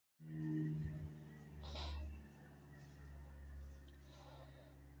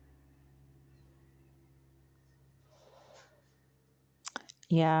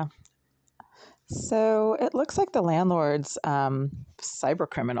Yeah. So it looks like the landlord's cyber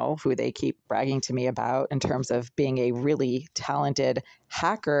criminal, who they keep bragging to me about in terms of being a really talented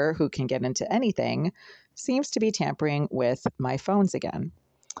hacker who can get into anything, seems to be tampering with my phones again.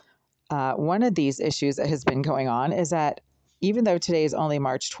 One of these issues that has been going on is that even though today is only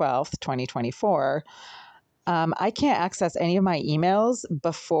March 12th, 2024, I can't access any of my emails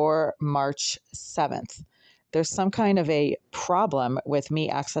before March 7th. There's some kind of a problem with me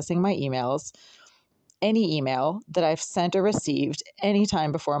accessing my emails, any email that I've sent or received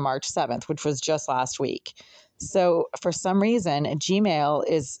anytime before March 7th, which was just last week. So for some reason, Gmail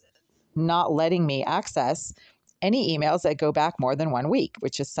is not letting me access any emails that go back more than 1 week,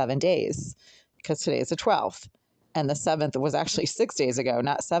 which is 7 days, because today is the 12th. And the 7th was actually 6 days ago,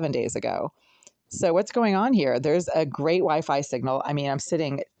 not 7 days ago. So what's going on here? There's a great Wi-Fi signal. I mean, I'm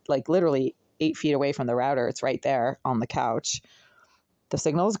sitting like literally 8 feet away from the router. It's right there on the couch. The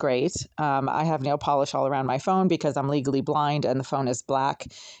signal is great. I have nail polish all around my phone because I'm legally blind and the phone is black.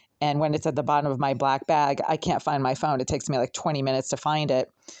 And when it's at the bottom of my black bag, I can't find my phone. It takes me like 20 minutes to find it.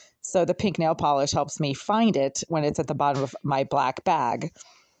 So the pink nail polish helps me find it when it's at the bottom of my black bag.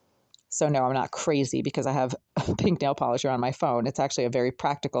 So no, I'm not crazy because I have pink nail polish around my phone. It's actually a very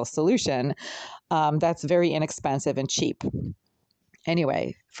practical solution that's very inexpensive and cheap.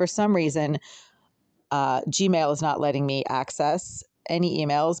 Anyway, for some reason, Gmail is not letting me access any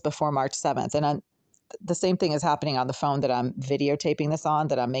emails before March 7th. And the same thing is happening on the phone that I'm videotaping this on,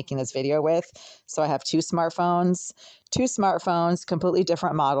 that I'm making this video with. So I have two smartphones, completely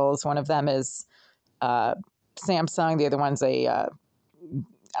different models. One of them is Samsung. The other one's a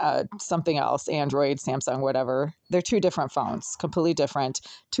something else, Android, Samsung, whatever. They're two different phones, completely different,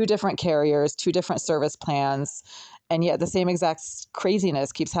 two different carriers, two different service plans. And yet the same exact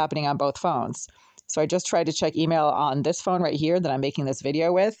craziness keeps happening on both phones. So I just tried to check email on this phone right here that I'm making this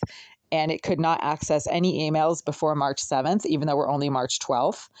video with, and it could not access any emails before March 7th, even though we're only March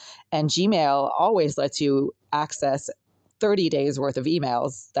 12th. And Gmail always lets you access 30 days worth of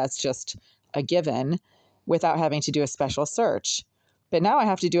emails. That's just a given without having to do a special search. But now I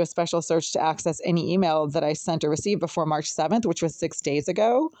have to do a special search to access any email that I sent or received before March 7th, which was 6 days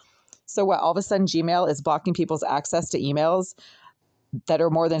ago. So what, all of a sudden Gmail is blocking people's access to emails that are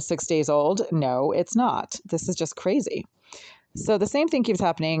more than 6 days old? No, it's not. This is just crazy. So the same thing keeps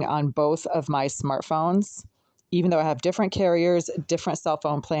happening on both of my smartphones, even though I have different carriers, different cell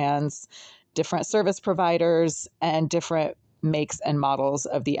phone plans, different service providers, and different makes and models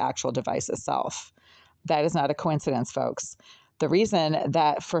of the actual device itself. That is not a coincidence, folks. The reason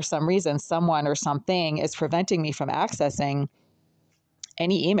that for some reason someone or something is preventing me from accessing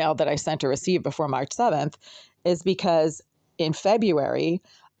any email that I sent or received before March 7th is because in February,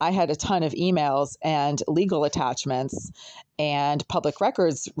 I had a ton of emails and legal attachments and public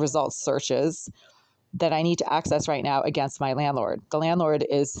records results searches that I need to access right now against my landlord. The landlord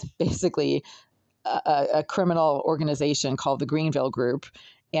is basically a criminal organization called the Greenville Group.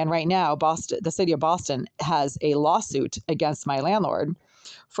 And right now, the city of Boston has a lawsuit against my landlord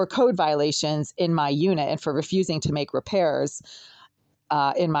for code violations in my unit and for refusing to make repairs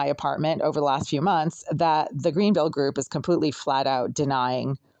in my apartment over the last few months that the Greenville Group is completely flat out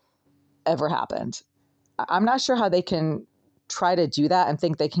denying ever happened. I'm not sure how they can try to do that and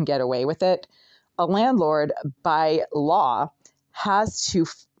think they can get away with it. A landlord, by law, has to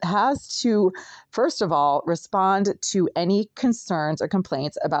first of all respond to any concerns or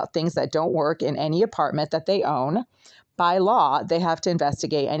complaints about things that don't work in any apartment that they own. By law, they have to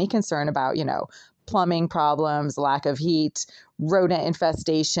investigate any concern about, plumbing problems, lack of heat, rodent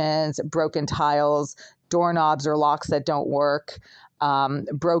infestations, broken tiles, doorknobs or locks that don't work,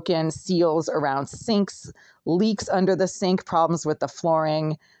 broken seals around sinks, leaks under the sink, problems with the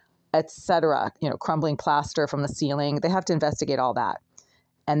flooring, etc., crumbling plaster from the ceiling. They have to investigate all that.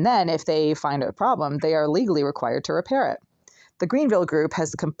 And then if they find a problem, they are legally required to repair it. The Greenville Group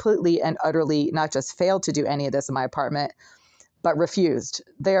has completely and utterly not just failed to do any of this in my apartment, but refused.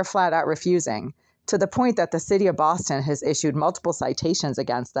 They are flat out refusing, to the point that the city of Boston has issued multiple citations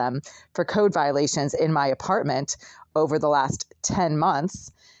against them for code violations in my apartment over the last 10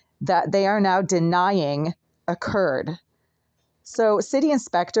 months that they are now denying occurred. So city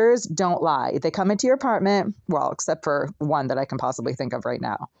inspectors don't lie. They come into your apartment, well, except for one that I can possibly think of right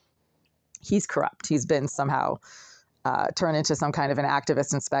now. He's corrupt. He's been somehow turned into some kind of an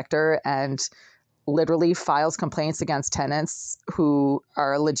activist inspector and literally files complaints against tenants who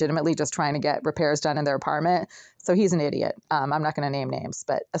are legitimately just trying to get repairs done in their apartment. So he's an idiot. I'm not going to name names.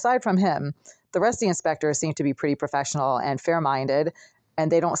 But aside from him, the rest of the inspectors seem to be pretty professional and fair-minded,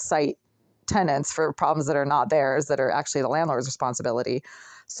 and they don't cite tenants for problems that are not theirs, that are actually the landlord's responsibility.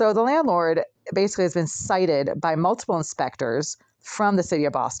 So the landlord basically has been cited by multiple inspectors from the city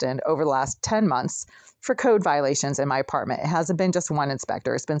of Boston over the last 10 months for code violations in my apartment. It hasn't been just one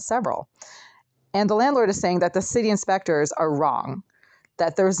inspector, it's been several. And the landlord is saying that the city inspectors are wrong,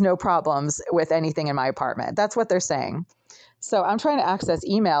 that there's no problems with anything in my apartment. That's what they're saying. So I'm trying to access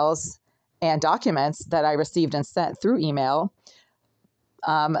emails and documents that I received and sent through email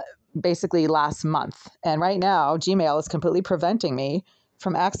basically last month. And right now, Gmail is completely preventing me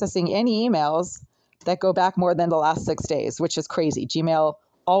from accessing any emails that go back more than the last 6 days, which is crazy. Gmail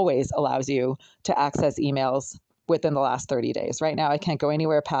always allows you to access emails within the last 30 days. Right now, I can't go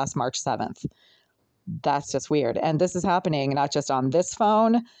anywhere past March 7th. That's just weird. And this is happening not just on this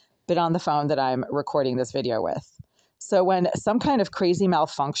phone, but on the phone that I'm recording this video with. So when some kind of crazy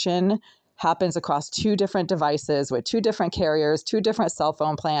malfunction happens across 2 different devices with 2 different carriers, 2 different cell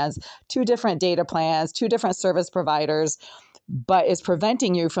phone plans, 2 different data plans, 2 different service providers, but is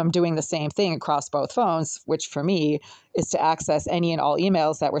preventing you from doing the same thing across both phones, which for me is to access any and all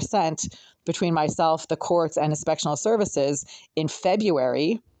emails that were sent between myself, the courts, and inspectional services in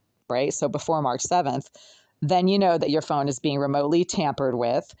February, right? So before March 7th, then you know that your phone is being remotely tampered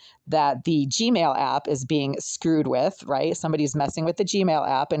with, that the Gmail app is being screwed with, right? Somebody's messing with the Gmail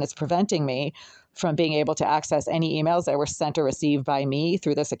app and it's preventing me from being able to access any emails that were sent or received by me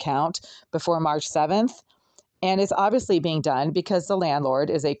through this account before March 7th. And it's obviously being done because the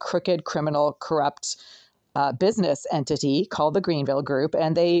landlord is a crooked, criminal, corrupt business entity called the Greenville Group.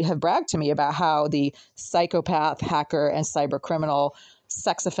 And they have bragged to me about how the psychopath, hacker, and cyber criminal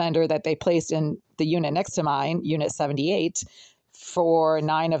sex offender that they placed in the unit next to mine, Unit 78, for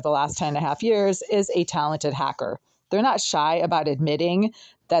 9 of the last 10.5 years is a talented hacker. They're not shy about admitting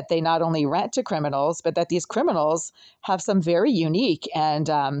that they not only rent to criminals, but that these criminals have some very unique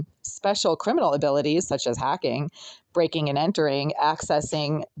and special criminal abilities, such as hacking, breaking and entering,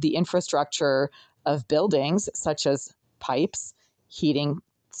 accessing the infrastructure of buildings, such as pipes, heating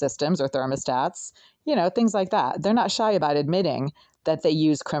systems or thermostats, things like that. They're not shy about admitting that they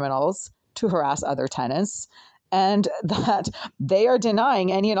use criminals to harass other tenants, and that they are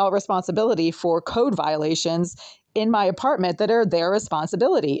denying any and all responsibility for code violations in my apartment that are their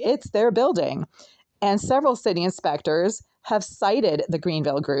responsibility. It's their building. And several city inspectors have cited the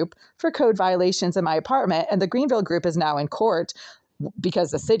Greenville Group for code violations in my apartment, and the Greenville Group is now in court because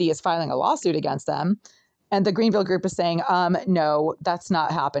the city is filing a lawsuit against them. And the Greenville Group is saying, no, that's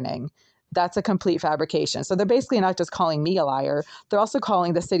not happening. That's a complete fabrication. So they're basically not just calling me a liar, they're also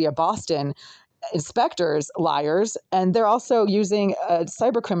calling the city of Boston inspectors liars, and they're also using a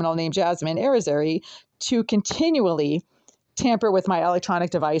cyber criminal named Jasmine Arizari to continually tamper with my electronic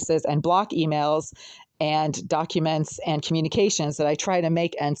devices and block emails and documents and communications that I try to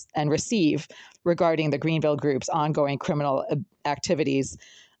make and receive regarding the Greenville Group's ongoing criminal activities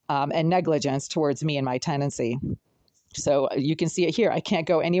and negligence towards me and my tenancy. So you can see it here. I can't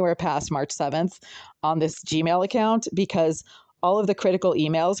go anywhere past March 7th on this Gmail account because all of the critical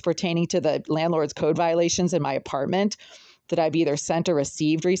emails pertaining to the landlord's code violations in my apartment that I've either sent or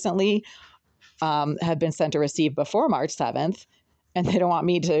received recently have been sent or received before March 7th. And they don't want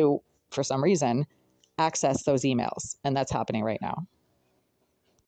me to, for some reason, access those emails. And that's happening right now.